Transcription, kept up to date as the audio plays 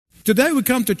Today we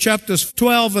come to chapters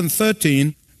 12 and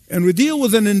 13, and we deal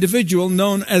with an individual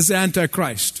known as the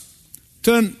Antichrist.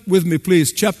 Turn with me,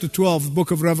 please, chapter 12, the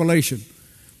book of Revelation,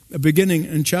 beginning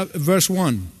in verse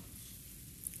 1.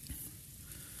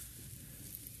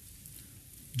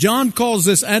 John calls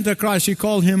this Antichrist, he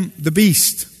called him the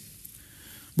beast.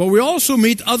 But we also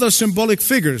meet other symbolic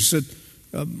figures,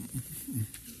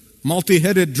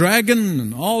 multi-headed dragon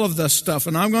and all of that stuff.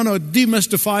 And I'm going to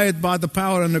demystify it by the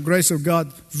power and the grace of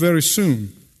God very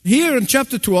soon. Here in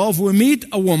chapter 12, we meet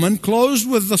a woman clothed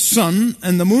with the sun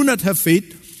and the moon at her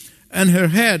feet, and her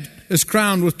head is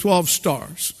crowned with 12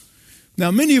 stars.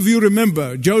 Now, many of you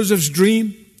remember Joseph's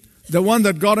dream, the one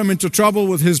that got him into trouble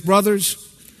with his brothers.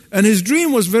 And his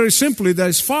dream was very simply that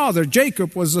his father,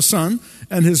 Jacob, was the sun,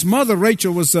 and his mother,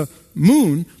 Rachel, was the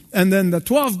moon, and then the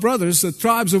 12 brothers, the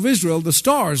tribes of Israel, the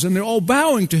stars, and they're all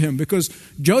bowing to him because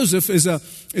Joseph is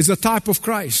a type of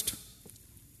Christ.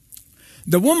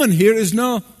 The woman here is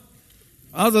no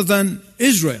other than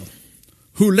Israel,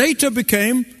 who later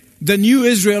became the new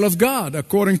Israel of God,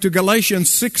 according to Galatians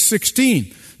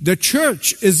 6:16. The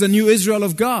church is the new Israel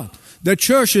of God. The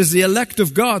church is the elect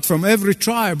of God from every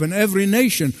tribe and every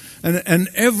nation and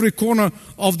every corner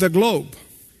of the globe.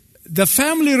 The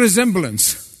family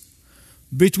resemblance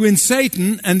between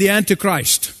Satan and the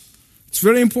Antichrist. It's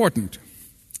very important.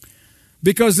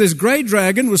 Because this great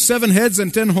dragon with 7 heads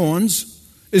and 10 horns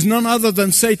is none other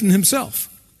than Satan himself.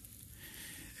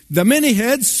 The many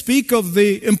heads speak of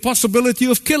the impossibility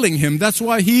of killing him. That's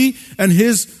why he and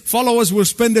his followers will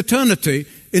spend eternity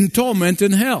in torment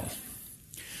in hell.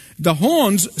 The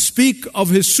horns speak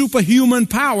of his superhuman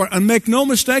power, and make no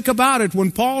mistake about it.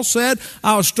 When Paul said,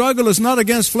 our struggle is not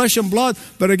against flesh and blood,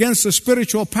 but against the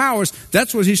spiritual powers,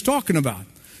 that's what he's talking about.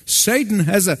 Satan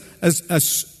has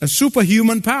a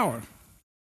superhuman power.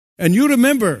 And you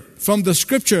remember from the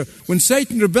scripture, when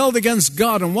Satan rebelled against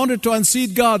God and wanted to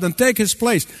unseat God and take his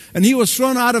place, and he was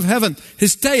thrown out of heaven,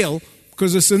 his tail,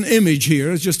 because it's an image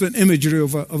here, it's just an imagery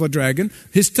of a dragon,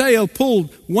 his tail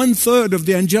pulled 1/3 of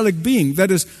the angelic being.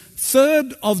 That is,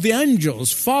 1/3 of the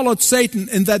angels followed Satan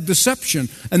in that deception,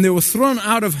 and they were thrown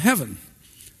out of heaven.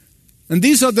 And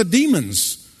these are the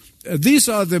demons. These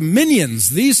are the minions.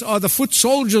 These are the foot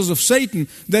soldiers of Satan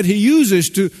that he uses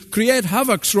to create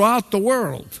havoc throughout the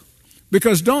world.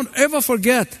 Because don't ever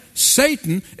forget,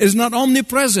 Satan is not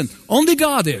omnipresent. Only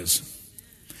God is.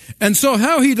 And so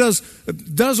how he does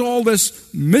all this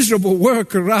miserable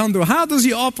work around, how does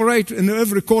he operate in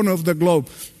every corner of the globe?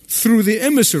 Through the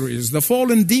emissaries, the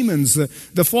fallen demons,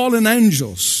 the fallen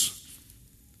angels.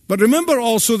 But remember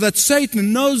also that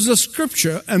Satan knows the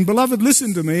scripture, and beloved,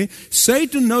 listen to me,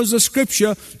 Satan knows the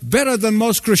scripture better than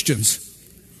most Christians.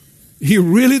 He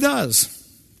really does.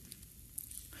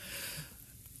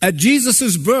 At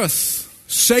Jesus' birth,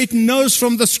 Satan knows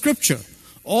from the scripture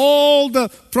all the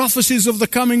prophecies of the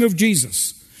coming of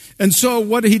Jesus. And so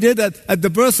what he did at the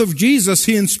birth of Jesus,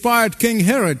 he inspired King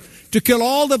Herod to kill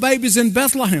all the babies in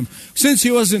Bethlehem. Since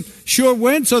he wasn't sure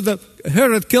when, so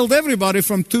Herod killed everybody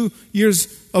from 2 years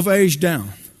of age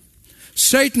down.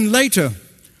 Satan later,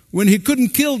 when he couldn't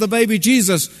kill the baby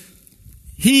Jesus,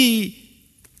 he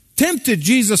tempted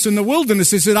Jesus in the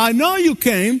wilderness. He said, I know you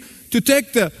came to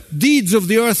take the deeds of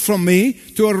the earth from me,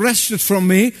 to arrest it from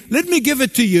me. Let me give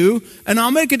it to you, and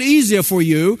I'll make it easier for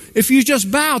you if you just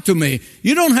bow to me.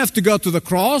 You don't have to go to the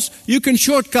cross. You can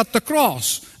shortcut the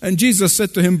cross. And Jesus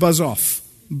said to him, buzz off,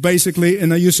 basically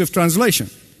in a Youssef translation.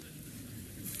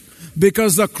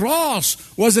 Because the cross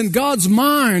was in God's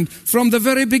mind from the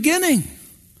very beginning.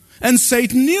 And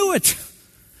Satan knew it.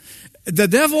 The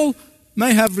devil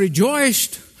may have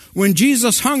rejoiced when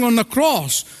Jesus hung on the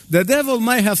cross. The devil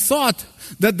may have thought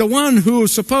that the one who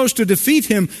was supposed to defeat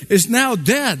him is now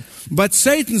dead. But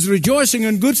Satan's rejoicing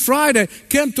on Good Friday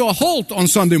came to a halt on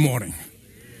Sunday morning.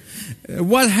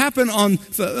 What happened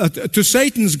to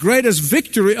Satan's greatest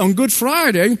victory on Good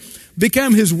Friday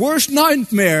became his worst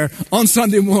nightmare on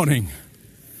Sunday morning.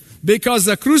 Because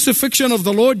the crucifixion of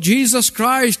the Lord Jesus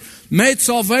Christ made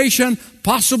salvation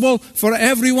possible for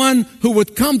everyone who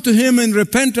would come to him in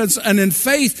repentance and in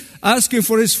faith, asking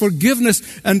for his forgiveness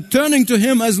and turning to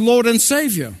him as Lord and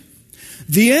Savior.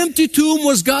 The empty tomb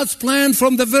was God's plan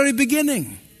from the very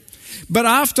beginning. But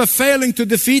after failing to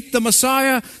defeat the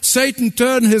Messiah, Satan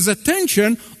turned his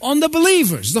attention on the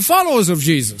believers, the followers of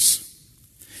Jesus.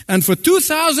 And for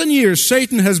 2,000 years,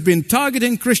 Satan has been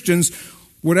targeting Christians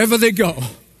wherever they go.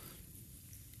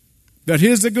 But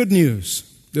here's the good news.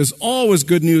 There's always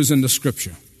good news in the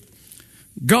scripture.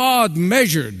 God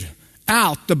measured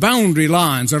out the boundary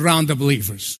lines around the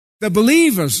believers. The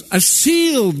believers are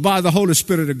sealed by the Holy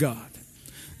Spirit of God.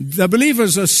 The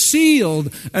believers are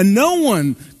sealed and no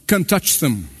one can touch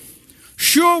them.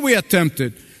 Sure, we are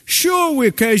tempted. Sure, we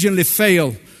occasionally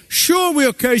fail. Sure, we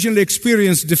occasionally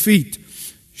experience defeat.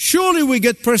 Surely we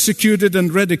get persecuted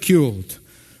and ridiculed.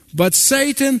 But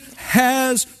Satan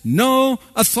has no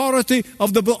authority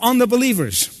on the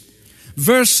believers.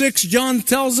 Verse 6, John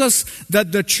tells us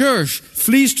that the church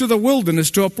flees to the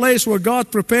wilderness, to a place where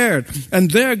God prepared.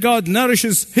 And there God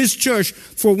nourishes His church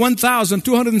for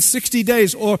 1,260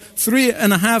 days or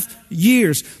 3.5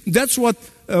 years. That's why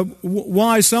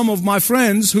some of my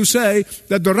friends who say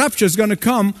that the rapture is going to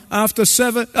come after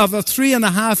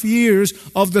 3.5 years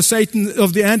of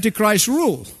the Antichrist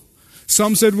rule.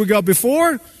 Some said we go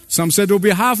before, some said we'll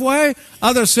be halfway,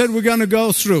 others said we're going to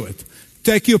go through it.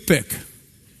 Take your pick.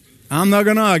 I'm not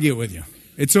going to argue with you.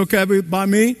 It's okay by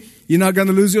me. You're not going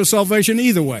to lose your salvation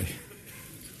either way.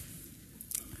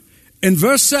 In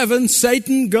verse 7,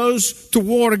 Satan goes to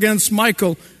war against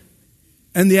Michael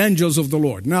and the angels of the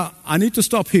Lord. Now, I need to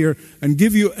stop here and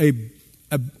give you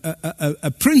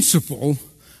a principle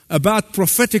about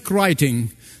prophetic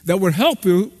writing that will help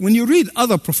you when you read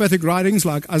other prophetic writings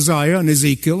like Isaiah and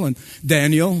Ezekiel and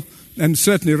Daniel and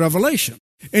certainly Revelation.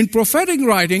 In prophetic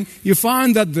writing, you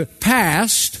find that the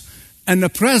past and the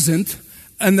present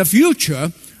and the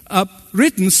future are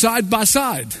written side by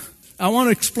side. I want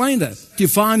to explain that. You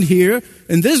find here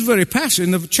in this very passage,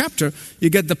 in the chapter, you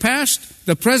get the past,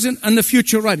 the present, and the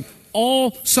future writing,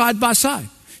 all side by side.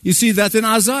 You see that in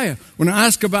Isaiah. When I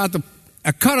ask about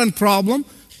a current problem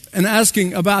and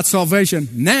asking about salvation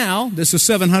now, this is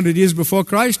 700 years before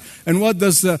Christ, and what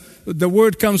does the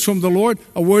word comes from the Lord?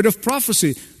 A word of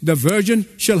prophecy. The virgin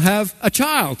shall have a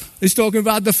child. It's talking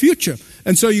about the future.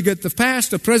 And so you get the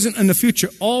past, the present, and the future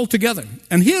all together.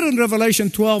 And here in Revelation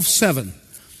 12:7,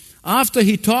 after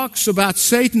he talks about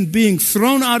Satan being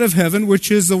thrown out of heaven,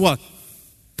 which is the what?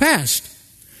 Past.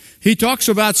 He talks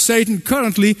about Satan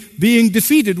currently being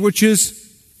defeated, which is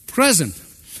present.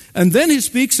 And then he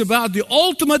speaks about the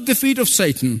ultimate defeat of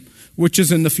Satan, which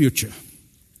is in the future.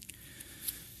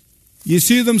 You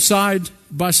see them side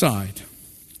by side.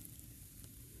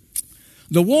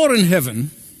 The war in heaven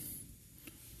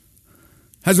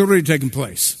has already taken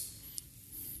place.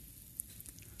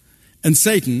 And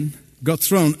Satan got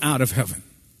thrown out of heaven.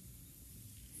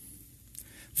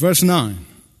 Verse 9,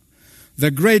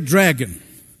 the great dragon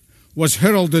was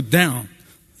heralded down.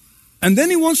 And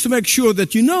then he wants to make sure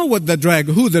that you know who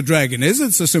the dragon is.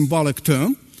 It's a symbolic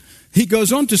term. He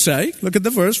goes on to say, look at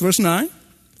the verse 9.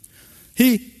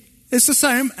 It's the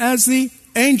same as the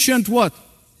ancient what?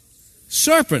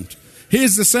 Serpent. He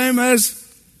is the same as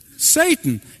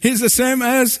Satan. He's the same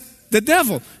as the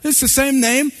devil. It's the same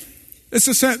name. It's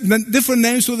the same, different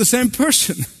names for the same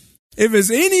person. If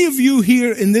there's any of you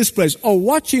here in this place or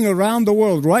watching around the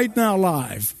world right now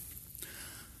live,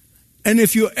 and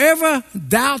if you ever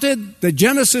doubted the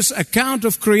Genesis account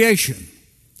of creation,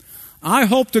 I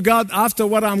hope to God after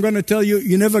what I'm going to tell you,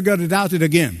 you never got to doubt it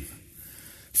again.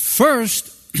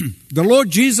 First, the Lord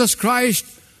Jesus Christ,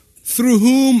 through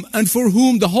whom and for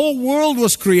whom the whole world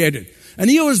was created. And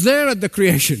He was there at the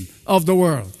creation of the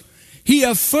world. He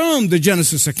affirmed the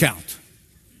Genesis account.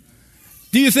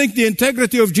 Do you think the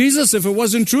integrity of Jesus, if it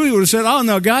wasn't true, He would have said, oh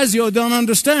no guys, you don't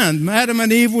understand. Adam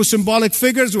and Eve were symbolic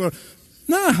figures.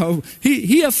 No,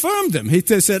 he affirmed them. He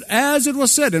said, as it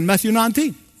was said in Matthew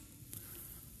 19.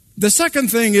 The second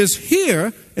thing is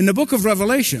here in the book of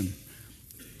Revelation,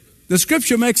 the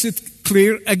scripture makes it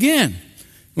clear again.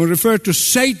 We refer to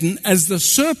Satan as the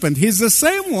serpent. He's the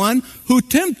same one who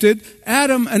tempted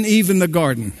Adam and Eve in the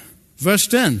garden. Verse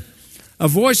 10, a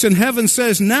voice in heaven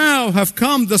says, now have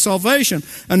come the salvation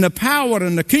and the power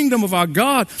and the kingdom of our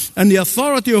God and the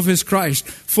authority of His Christ,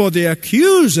 for the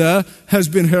accuser has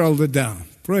been heralded down.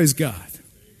 Praise God.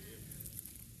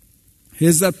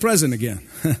 Here's that present again.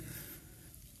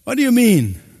 What do you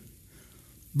mean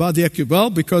by the accuser? Well,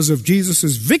 because of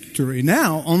Jesus' victory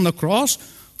now on the cross,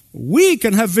 we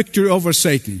can have victory over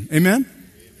Satan. Amen?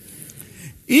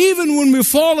 Even when we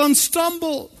fall and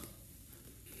stumble,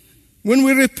 when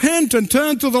we repent and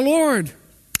turn to the Lord,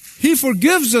 He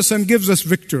forgives us and gives us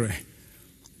victory.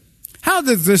 How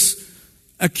does this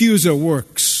accuser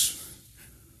works?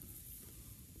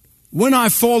 When I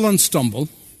fall and stumble,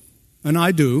 and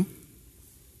I do,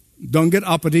 don't get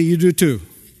uppity, you do too.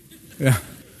 Yeah.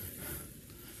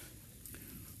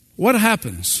 What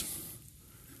happens?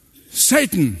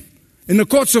 Satan in the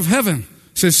courts of heaven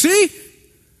says,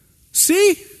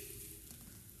 see?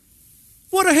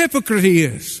 What a hypocrite he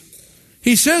is.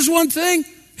 He says one thing,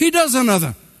 he does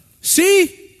another.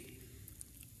 See?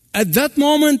 At that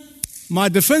moment, my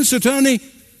defense attorney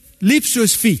leaps to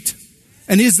his feet,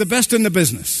 and he's the best in the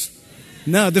business.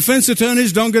 Now, defense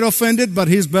attorneys don't get offended, but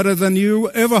he's better than you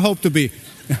ever hope to be.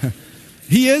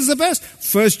 He is the best.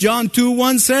 1 John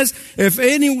 2:1 says, if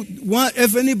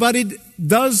anybody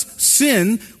does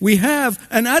sin, we have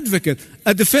an advocate,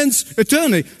 a defense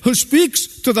attorney who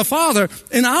speaks to the Father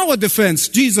in our defense,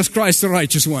 Jesus Christ, the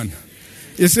righteous one.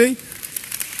 You see?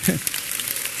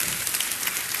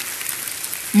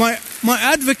 My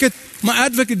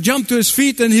advocate jumped to his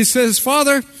feet and he says,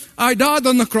 Father, I died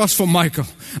on the cross for Michael.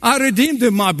 I redeemed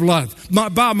him by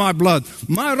my blood.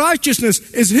 My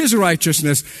righteousness is his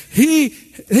righteousness.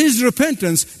 His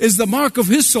repentance is the mark of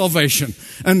his salvation.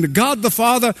 And God the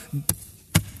Father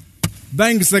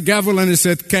bangs the gavel and he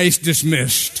said, case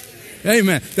dismissed.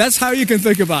 Amen. That's how you can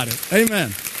think about it.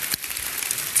 Amen.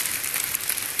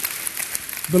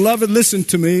 Beloved, listen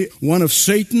to me. One of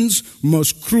Satan's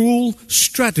most cruel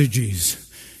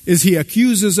strategies is he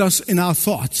accuses us in our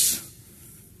thoughts.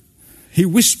 He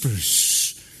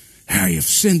whispers, you've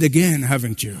sinned again,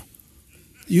 haven't you?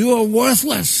 You are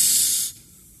worthless.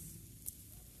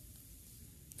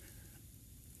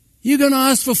 You're going to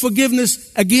ask for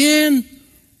forgiveness again?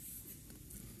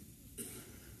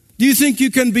 Do you think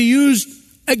you can be used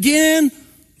again?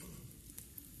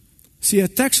 See, he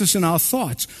attacks us in our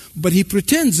thoughts, but he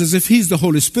pretends as if he's the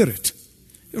Holy Spirit.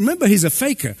 Remember, he's a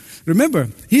faker. Remember,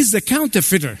 he's the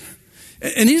counterfeiter.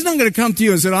 And he's not going to come to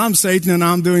you and say, I'm Satan and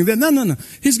I'm doing that. No.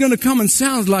 He's going to come and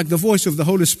sound like the voice of the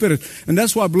Holy Spirit. And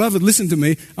that's why, beloved, listen to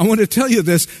me. I want to tell you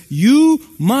this. You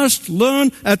must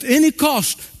learn at any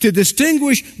cost to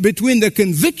distinguish between the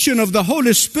conviction of the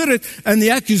Holy Spirit and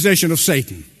the accusation of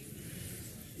Satan.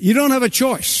 You don't have a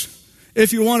choice.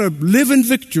 If you want to live in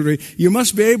victory, you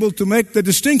must be able to make the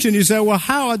distinction. You say, well,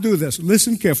 how I do this?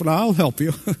 Listen carefully. I'll help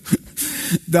you.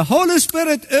 The Holy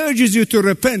Spirit urges you to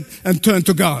repent and turn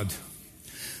to God.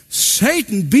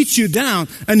 Satan beats you down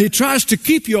and he tries to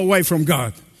keep you away from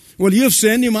God. Well, you've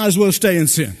sinned, you might as well stay in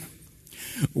sin.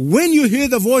 When you hear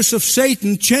the voice of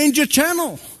Satan, change your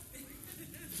channel.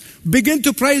 Begin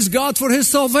to praise God for his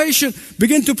salvation.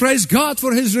 Begin to praise God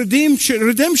for his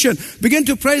redemption. Begin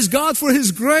to praise God for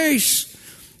his grace.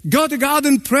 Go to God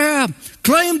in prayer.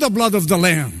 Claim the blood of the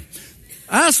Lamb.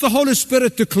 Ask the Holy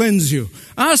Spirit to cleanse you.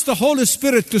 Ask the Holy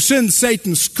Spirit to send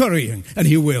Satan scurrying, and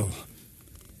he will.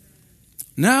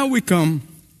 Now we come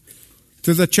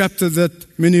to the chapter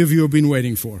that many of you have been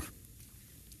waiting for.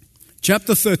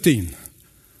 Chapter 13.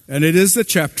 And it is the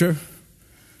chapter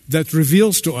that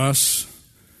reveals to us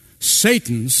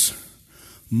Satan's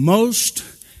most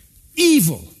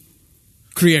evil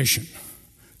creation.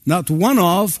 Not one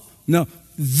of, no,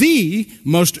 the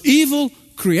most evil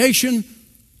creation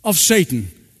of Satan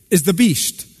is the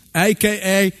beast,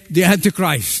 a.k.a. the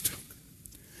Antichrist.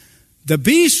 The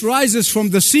beast rises from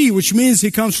the sea, which means he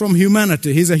comes from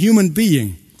humanity. He's a human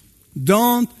being.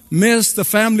 Don't miss the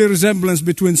family resemblance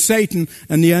between Satan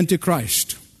and the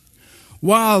Antichrist.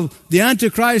 While the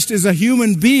Antichrist is a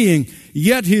human being,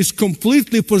 yet he's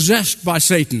completely possessed by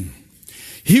Satan.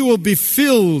 He will be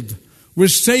filled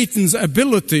with Satan's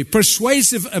ability,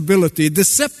 persuasive ability,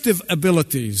 deceptive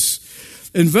abilities.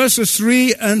 In verses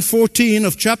 3 and 14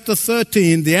 of chapter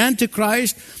 13, the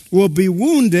Antichrist will be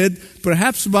wounded,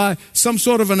 perhaps by some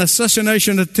sort of an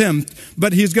assassination attempt,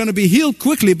 but he's going to be healed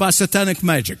quickly by satanic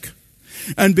magic.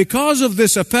 And because of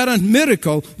this apparent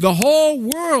miracle, the whole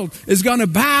world is going to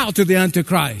bow to the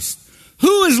Antichrist.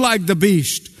 Who is like the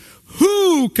beast?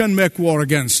 Who can make war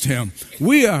against him?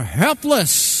 We are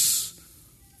helpless.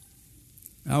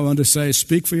 I want to say,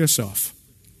 speak for yourself.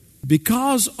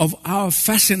 Because of our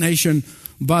fascination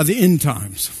by the end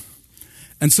times,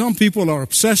 and some people are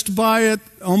obsessed by it,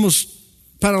 almost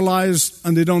paralyzed,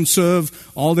 and they don't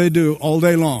serve. All they do all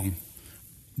day long.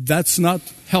 That's not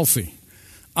healthy.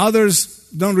 Others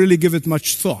don't really give it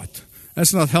much thought.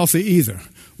 That's not healthy either.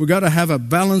 We've got to have a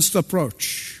balanced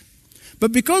approach.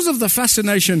 But because of the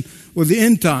fascination with the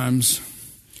end times,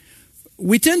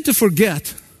 we tend to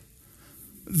forget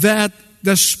that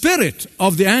the spirit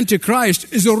of the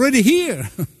Antichrist is already here.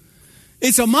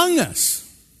 It's among us.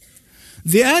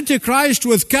 The Antichrist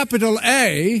with capital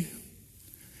A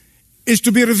is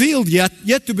to be revealed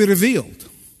yet to be revealed.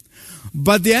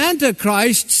 But the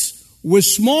Antichrist with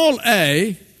small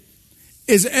a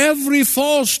is every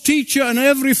false teacher and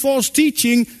every false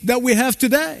teaching that we have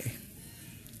today.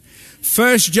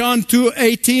 1 John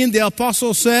 2:18, the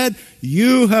apostle said,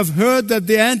 you have heard that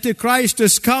the Antichrist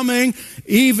is coming.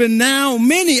 Even now,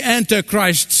 many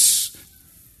Antichrists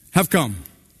have come.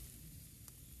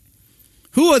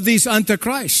 Who are these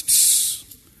Antichrists?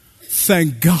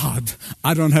 Thank God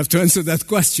I don't have to answer that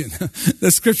question.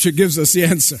 The scripture gives us the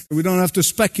answer. We don't have to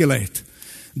speculate.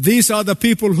 These are the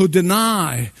people who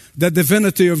deny the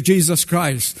divinity of Jesus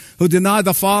Christ, who deny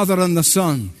the Father and the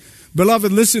Son.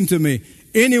 Beloved, listen to me.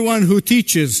 Anyone who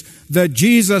teaches that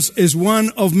Jesus is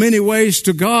one of many ways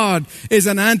to God is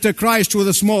an antichrist with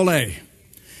a small a.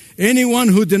 Anyone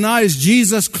who denies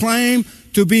Jesus' claim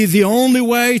to be the only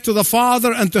way to the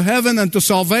Father and to heaven and to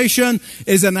salvation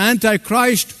is an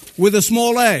antichrist with a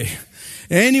small a.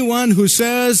 Anyone who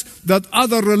says that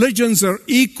other religions are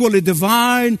equally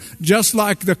divine, just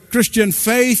like the Christian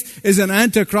faith, is an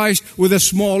antichrist with a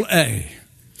small a.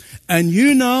 And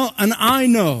you know, and I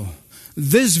know,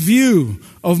 this view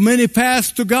of many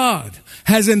paths to God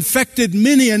has infected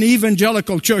many an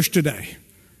evangelical church today.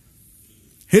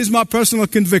 Here's my personal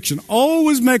conviction.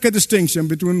 Always make a distinction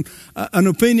between an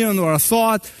opinion or a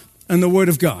thought and the Word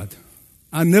of God.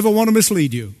 I never want to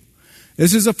mislead you.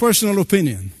 This is a personal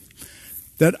opinion.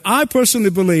 That I personally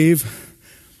believe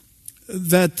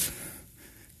that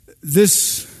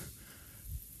this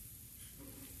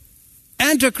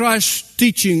Antichrist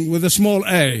teaching with a small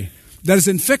a that has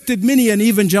infected many an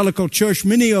evangelical church,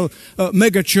 many a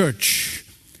mega church,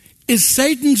 is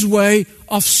Satan's way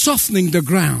of softening the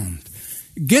ground,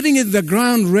 getting the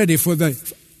ground ready for the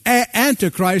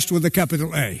Antichrist with a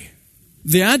capital A.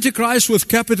 The Antichrist with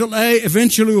capital A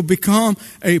eventually will become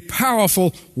a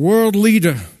powerful world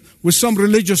leader with some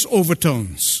religious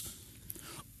overtones.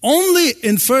 Only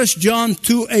in 1 John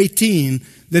 2:18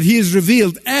 that he is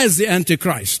revealed as the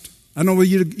Antichrist. I know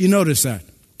you notice that.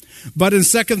 But in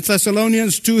 2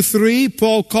 Thessalonians 2:3,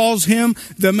 Paul calls him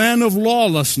the man of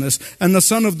lawlessness and the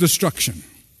son of destruction.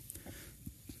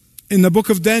 In the book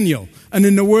of Daniel and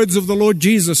in the words of the Lord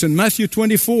Jesus in Matthew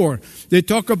 24, they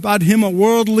talk about him, a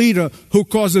world leader who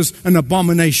causes an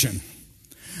abomination.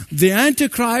 The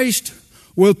Antichrist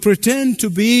will pretend to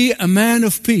be a man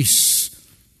of peace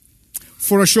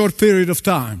for a short period of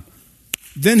time.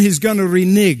 Then he's going to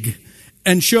renege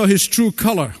and show his true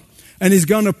color. And he's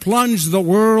going to plunge the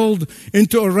world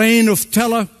into a reign of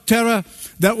terror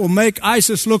that will make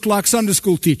ISIS look like Sunday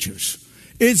school teachers.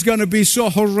 It's going to be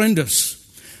so horrendous.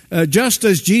 Just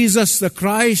as Jesus the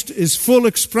Christ is full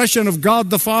expression of God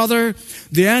the Father,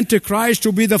 the Antichrist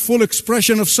will be the full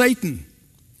expression of Satan.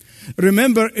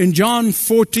 Remember in John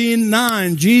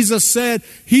 14:9, Jesus said,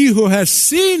 "He who has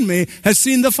seen me has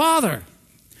seen the Father."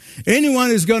 Anyone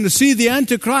who's going to see the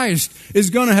Antichrist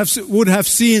would have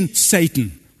seen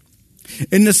Satan.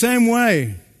 In the same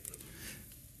way,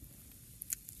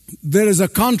 there is a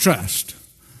contrast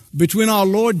between our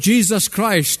Lord Jesus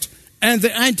Christ and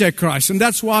the Antichrist. And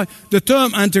that's why the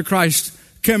term Antichrist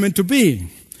came into being.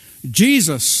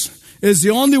 Jesus is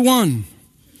the only one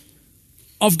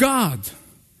of God,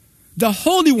 the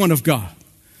Holy One of God.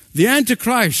 The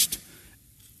Antichrist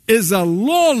is a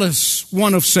lawless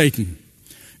one of Satan.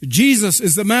 Jesus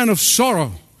is the man of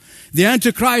sorrow. The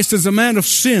Antichrist is a man of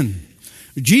sin.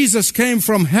 Jesus came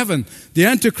from heaven. The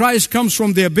Antichrist comes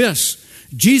from the abyss.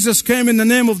 Jesus came in the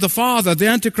name of the Father. The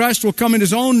Antichrist will come in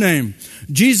his own name.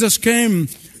 Jesus came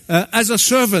as a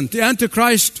servant. The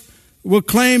Antichrist will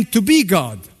claim to be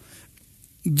God.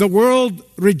 The world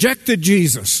rejected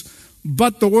Jesus,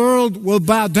 but the world will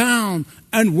bow down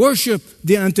and worship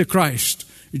the Antichrist.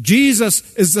 Jesus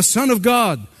is the Son of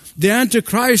God. The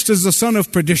Antichrist is the son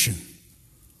of perdition.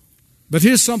 But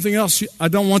here's something else I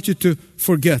don't want you to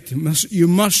forget. You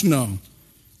must know.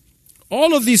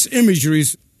 All of these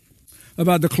imageries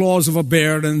about the claws of a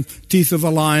bear and teeth of a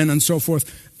lion and so forth.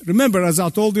 Remember, as I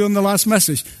told you in the last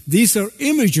message, these are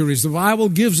imageries the Bible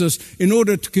gives us in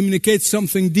order to communicate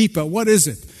something deeper. What is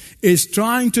it? It's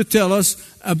trying to tell us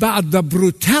about the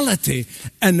brutality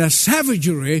and the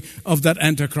savagery of that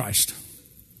Antichrist.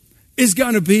 It's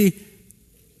going to be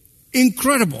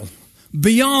incredible,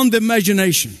 beyond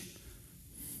imagination.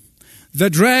 The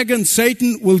dragon,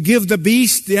 Satan, will give the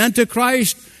beast, the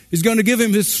Antichrist, is going to give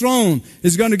him his throne,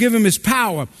 is going to give him his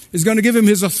power, is going to give him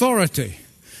his authority.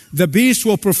 The beast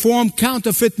will perform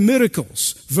counterfeit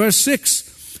miracles. Verse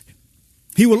 6,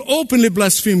 he will openly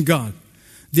blaspheme God.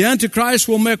 The Antichrist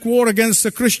will make war against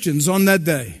the Christians on that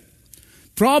day.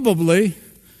 Probably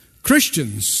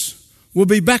Christians will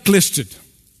be blacklisted.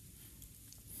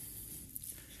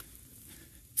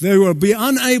 They will be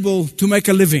unable to make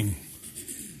a living.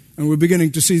 And we're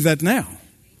beginning to see that now.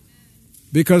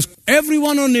 Because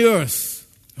everyone on the earth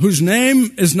whose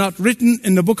name is not written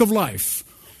in the book of life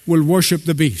will worship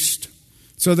the beast.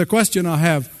 So the question I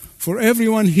have for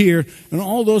everyone here and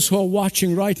all those who are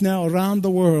watching right now around the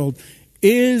world,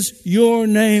 is your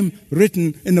name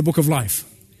written in the book of life?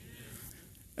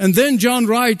 And then John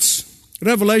writes,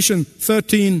 Revelation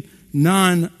 13,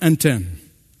 9 and 10.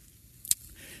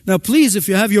 Now please, if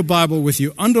you have your Bible with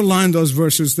you, underline those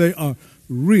verses. They are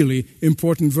really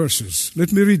important verses.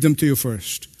 Let me read them to you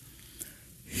first.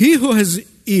 He who has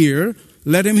ear,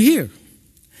 let him hear.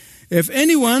 If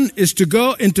anyone is to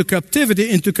go into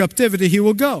captivity he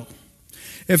will go.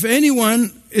 If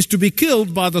anyone is to be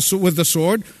killed with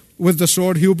the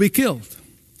sword he will be killed.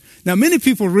 Now, many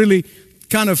people really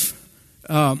kind of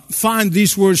find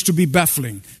these words to be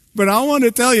baffling. But I want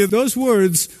to tell you, those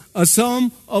words are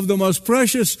some of the most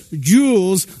precious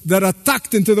jewels that are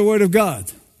tucked into the Word of God.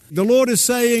 The Lord is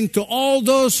saying to all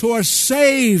those who are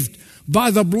saved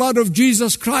by the blood of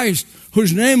Jesus Christ,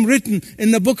 whose name written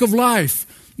in the book of life,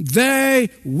 they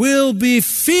will be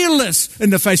fearless in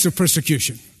the face of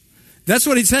persecution. That's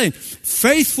what he's saying.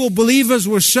 Faithful believers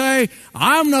will say,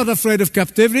 I'm not afraid of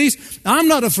captivities. I'm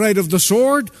not afraid of the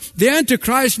sword. The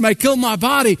Antichrist may kill my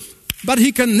body, but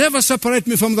he can never separate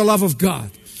me from the love of God.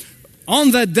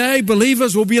 On that day,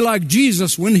 believers will be like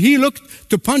Jesus when he looked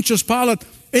to Pontius Pilate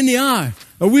in the eye.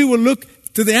 Or we will look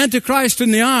to the Antichrist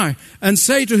in the eye and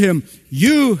say to him,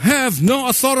 you have no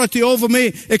authority over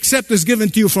me except as given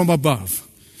to you from above.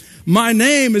 My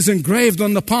name is engraved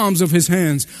on the palms of his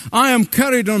hands. I am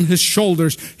carried on his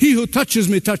shoulders. He who touches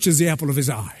me touches the apple of his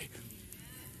eye.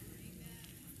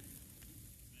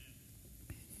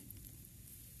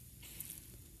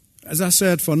 As I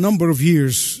said, for a number of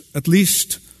years, at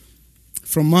least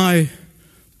from my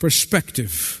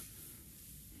perspective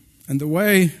and the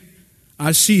way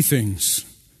I see things,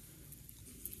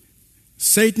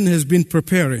 Satan has been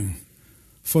preparing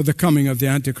for the coming of the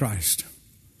Antichrist.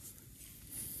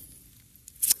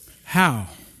 How?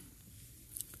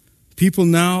 People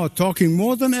now are talking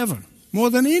more than ever, more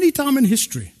than any time in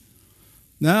history.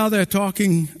 Now they're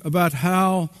talking about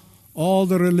how all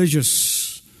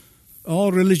religions,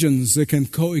 they can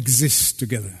coexist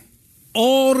together.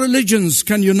 All religions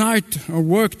can unite or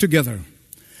work together.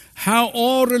 How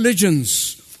all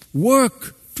religions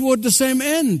work toward the same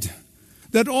end.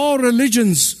 That all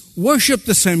religions worship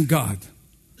the same God.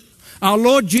 Our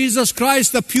Lord Jesus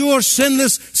Christ, the pure,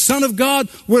 sinless Son of God,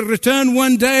 will return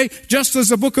one day, just as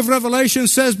the book of Revelation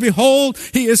says, behold,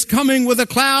 he is coming with the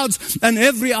clouds, and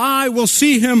every eye will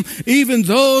see him, even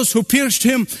those who pierced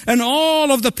him, and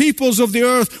all of the peoples of the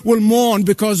earth will mourn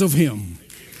because of him.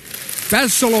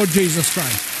 That's the Lord Jesus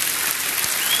Christ.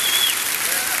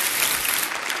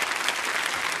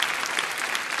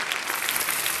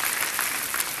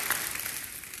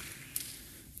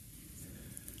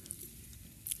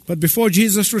 But before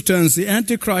Jesus returns, the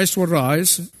Antichrist will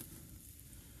rise,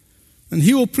 and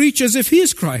he will preach as if he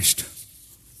is Christ.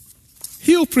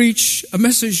 He will preach a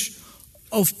message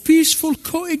of peaceful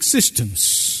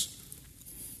coexistence.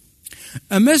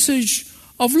 A message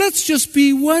of let's just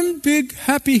be one big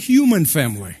happy human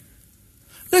family.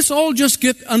 Let's all just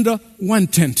get under one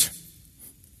tent.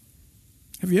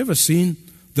 Have you ever seen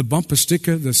the bumper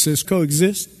sticker that says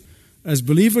coexist? As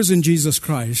believers in Jesus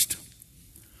Christ,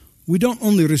 we don't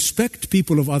only respect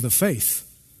people of other faith.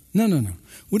 No.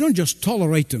 We don't just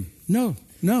tolerate them. No.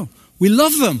 We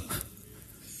love them.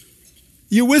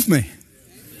 You with me?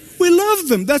 We love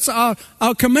them. That's our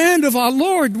command of our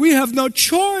Lord. We have no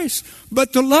choice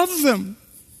but to love them.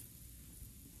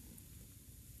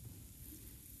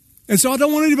 And so I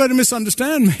don't want anybody to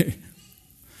misunderstand me.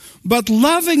 But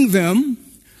loving them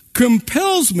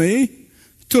compels me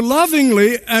to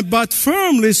lovingly but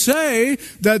firmly say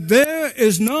that there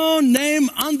is no name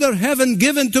under heaven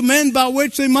given to men by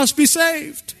which they must be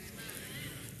saved.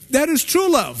 That is true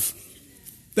love.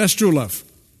 That's true love.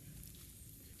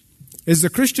 Is the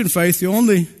Christian faith the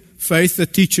only faith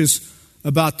that teaches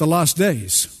about the last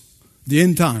days, the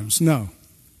end times? No.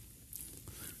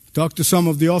 Talk to some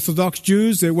of the Orthodox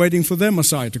Jews, they're waiting for their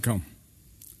Messiah to come.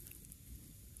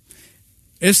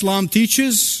 Islam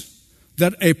teaches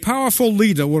that a powerful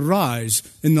leader will rise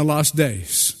in the last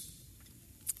days.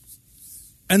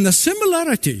 And the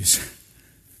similarities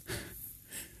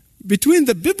between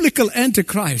the biblical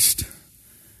Antichrist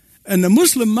and the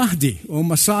Muslim Mahdi or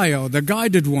Messiah or the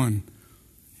guided one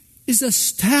is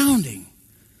astounding.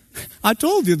 I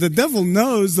told you the devil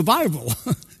knows the Bible.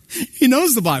 He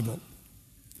knows the Bible.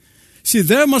 See,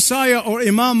 their Messiah or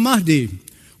Imam Mahdi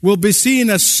will be seen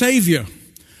as Savior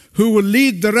who will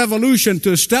lead the revolution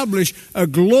to establish a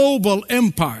global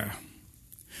empire.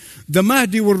 The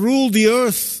Mahdi will rule the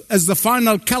earth as the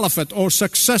final caliphate or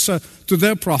successor to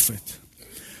their prophet.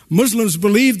 Muslims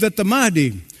believe that the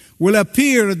Mahdi will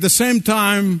appear at the same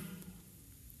time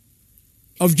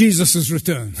of Jesus'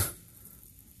 return.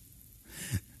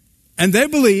 And they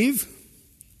believe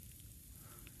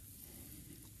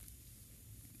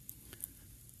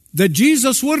that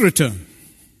Jesus will return,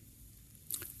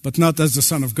 but not as the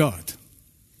Son of God.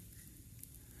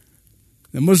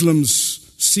 The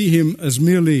Muslims see him as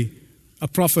merely a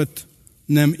prophet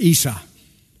named Isa.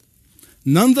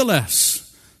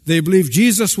 Nonetheless, they believe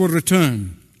Jesus will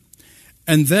return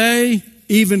And they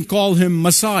even call him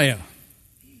Messiah.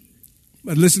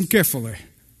 But listen carefully.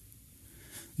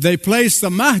 They place the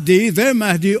Mahdi, their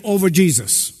Mahdi, over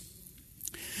Jesus.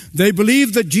 They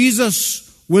believe that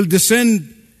Jesus will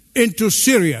descend into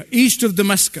Syria, east of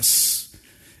Damascus,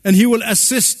 and he will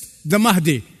assist the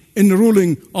Mahdi in the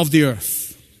ruling of the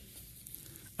earth.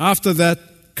 After that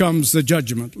comes the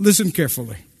judgment. Listen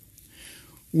carefully.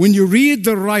 When you read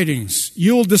the writings,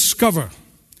 you'll discover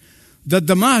that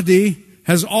the Mahdi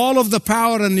has all of the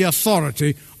power and the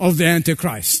authority of the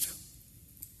Antichrist.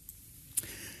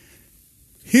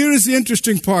 Here is the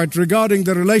interesting part regarding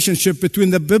the relationship between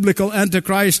the biblical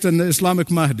Antichrist and the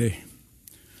Islamic Mahdi.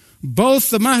 Both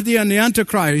the Mahdi and the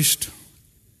Antichrist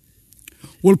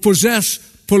will possess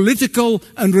political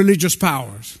and religious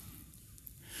powers.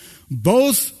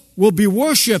 Both will be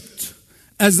worshipped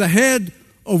as the head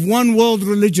of one world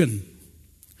religion.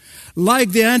 Like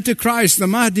the Antichrist, the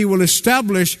Mahdi will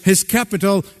establish his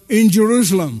capital in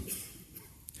Jerusalem.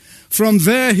 From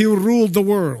there, he will rule the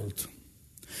world.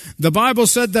 The Bible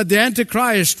said that the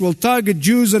Antichrist will target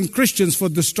Jews and Christians for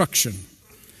destruction.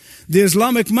 The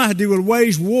Islamic Mahdi will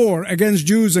wage war against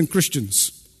Jews and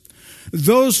Christians.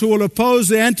 Those who will oppose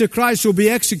the Antichrist will be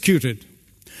executed.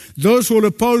 Those who will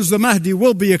oppose the Mahdi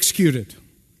will be executed.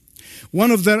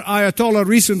 One of their Ayatollah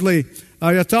recently,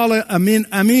 Ayatollah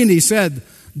Amini, said,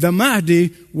 the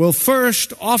Mahdi will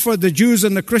first offer the Jews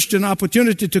and the Christian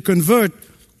opportunity to convert.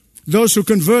 Those who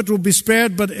convert will be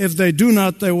spared, but if they do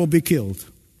not, they will be killed.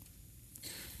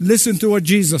 Listen to what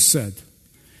Jesus said.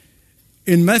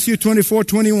 In Matthew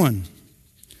 24:21,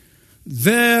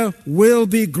 there will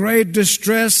be great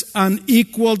distress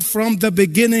unequaled from the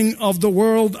beginning of the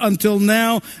world until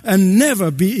now, and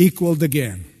never be equaled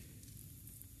again.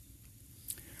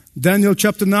 Daniel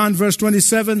chapter 9 verse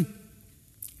 27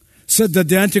 said that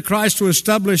the Antichrist will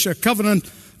establish a covenant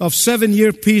of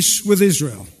 7-year peace with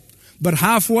Israel. But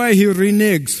halfway he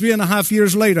reneges. 3.5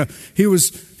 years later, he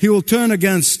will turn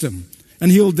against him,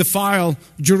 and he will defile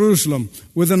Jerusalem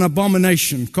with an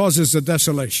abomination, causes a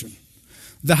desolation.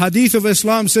 The Hadith of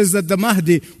Islam says that the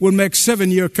Mahdi will make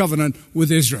 7-year covenant with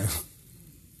Israel.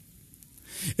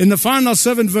 In the final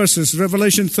 7 verses,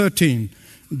 Revelation 13,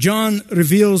 John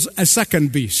reveals a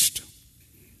second beast.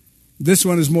 This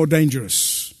one is more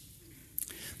dangerous.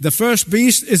 The first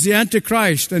beast is the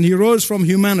Antichrist, and he rose from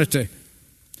humanity.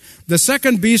 The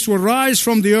second beast will rise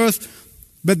from the earth,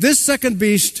 but this second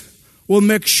beast will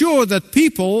make sure that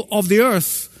people of the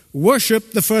earth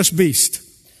worship the first beast.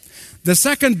 The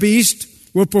second beast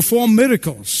will perform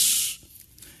miracles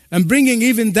and bringing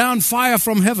even down fire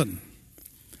from heaven.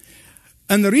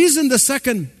 And the reason the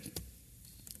second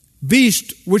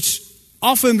beast, which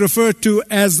often referred to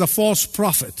as the false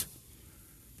prophet,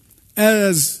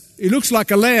 as he looks like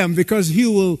a lamb because he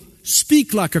will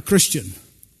speak like a Christian.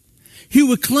 He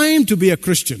will claim to be a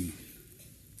Christian,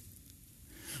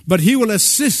 but he will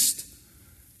assist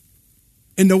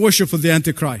in the worship of the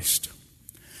Antichrist.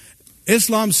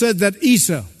 Islam said that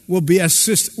Isa will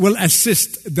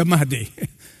assist the Mahdi.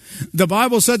 The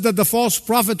Bible said that the false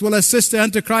prophet will assist the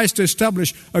Antichrist to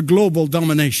establish a global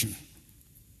domination.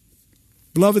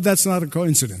 Beloved, that's not a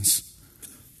coincidence.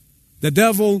 The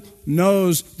devil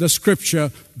knows the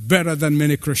Scripture better than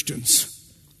many Christians.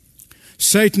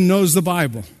 Satan knows the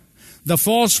Bible. The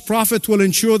false prophet will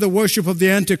ensure the worship of the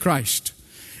Antichrist.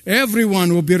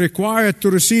 Everyone will be required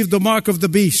to receive the mark of the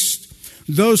beast.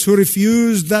 Those who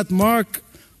refuse that mark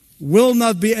will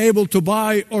not be able to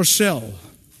buy or sell.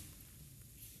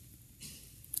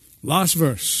 Last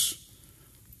verse,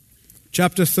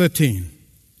 chapter 13.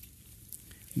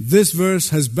 This verse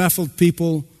has baffled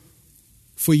people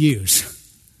for years.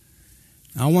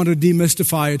 I want to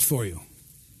demystify it for you.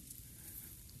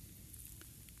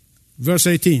 Verse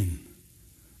 18.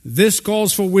 This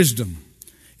calls for wisdom.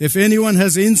 If anyone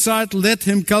has insight, let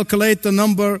him calculate the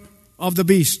number of the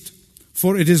beast.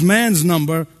 For it is man's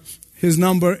number. His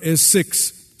number is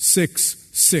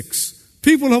 666.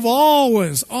 People have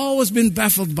always been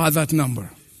baffled by that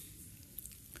number.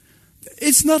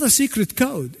 It's not a secret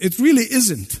code. It really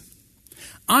isn't.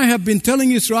 I have been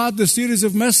telling you throughout the series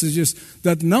of messages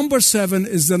that number 7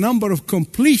 is the number of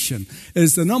completion,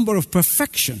 is the number of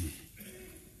perfection.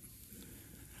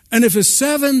 And if a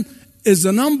 7 is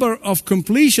the number of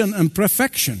completion and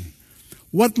perfection,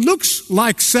 what looks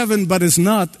like 7 but is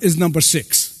not is number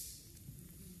 6.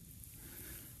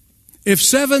 If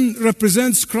 7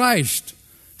 represents Christ,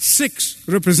 6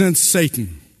 represents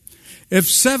Satan. If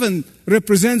 7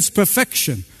 represents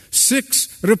perfection,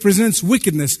 6 represents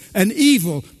wickedness and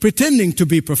evil pretending to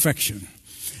be perfection.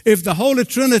 if the Holy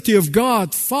Trinity of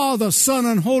God, Father, Son,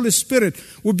 and Holy Spirit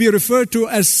would be referred to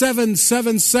as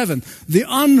 777, the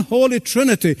unholy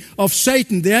trinity of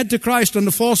Satan, the Antichrist, and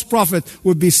the false prophet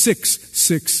would be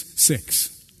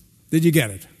 666. Did you get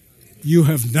it? You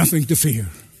have nothing to fear.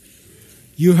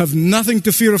 You have nothing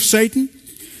to fear of Satan.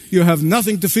 You have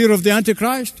nothing to fear of the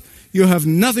Antichrist. You have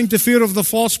nothing to fear of the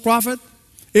false prophet.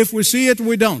 If we see it,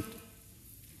 we don't.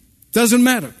 Doesn't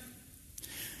matter.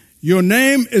 Your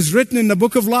name is written in the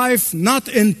book of life, not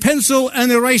in pencil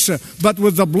and eraser, but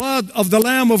with the blood of the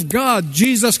Lamb of God,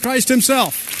 Jesus Christ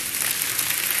himself.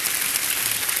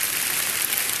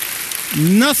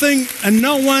 Nothing and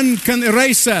no one can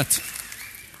erase that.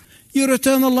 Your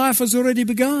eternal life has already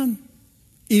begun.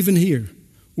 Even here.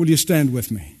 Will you stand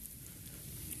with me?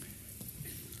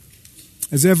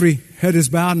 As every head is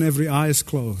bowed and every eye is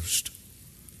closed.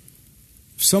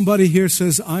 If somebody here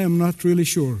says, I am not really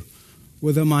sure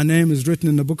whether my name is written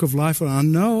in the book of life, or I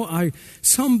know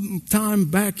some time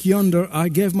back yonder I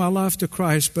gave my life to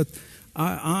Christ, but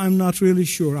I'm not really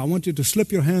sure. I want you to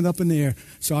slip your hand up in the air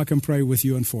so I can pray with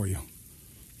you and for you.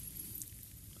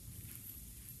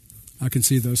 I can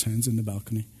see those hands in the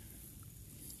balcony.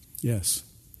 Yes.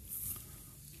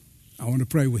 I want to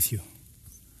pray with you.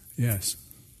 Yes.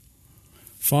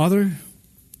 Father,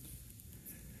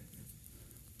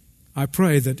 I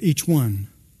pray that each one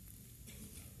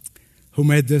who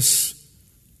made this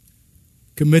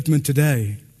commitment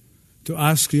today to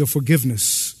ask your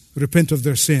forgiveness, repent of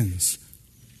their sins,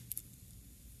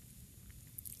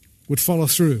 would follow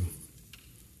through.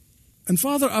 And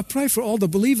Father, I pray for all the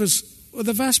believers, or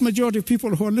the vast majority of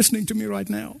people who are listening to me right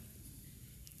now,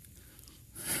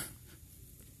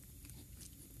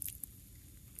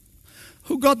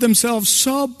 who got themselves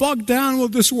so bogged down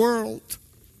with this world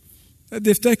that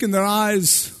they've taken their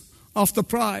eyes off the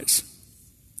prize.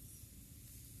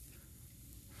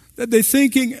 That they're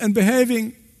thinking and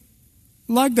behaving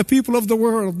like the people of the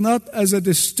world, not as a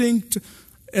distinct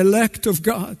elect of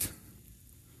God.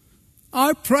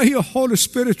 I pray your Holy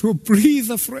Spirit will breathe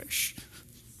afresh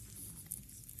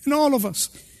in all of us.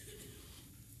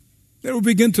 That we'll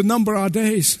begin to number our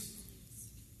days,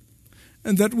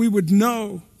 and that we would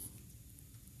know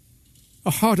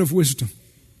a heart of wisdom.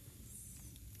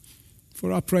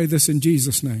 For I pray this in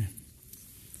Jesus' name.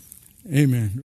 Amen.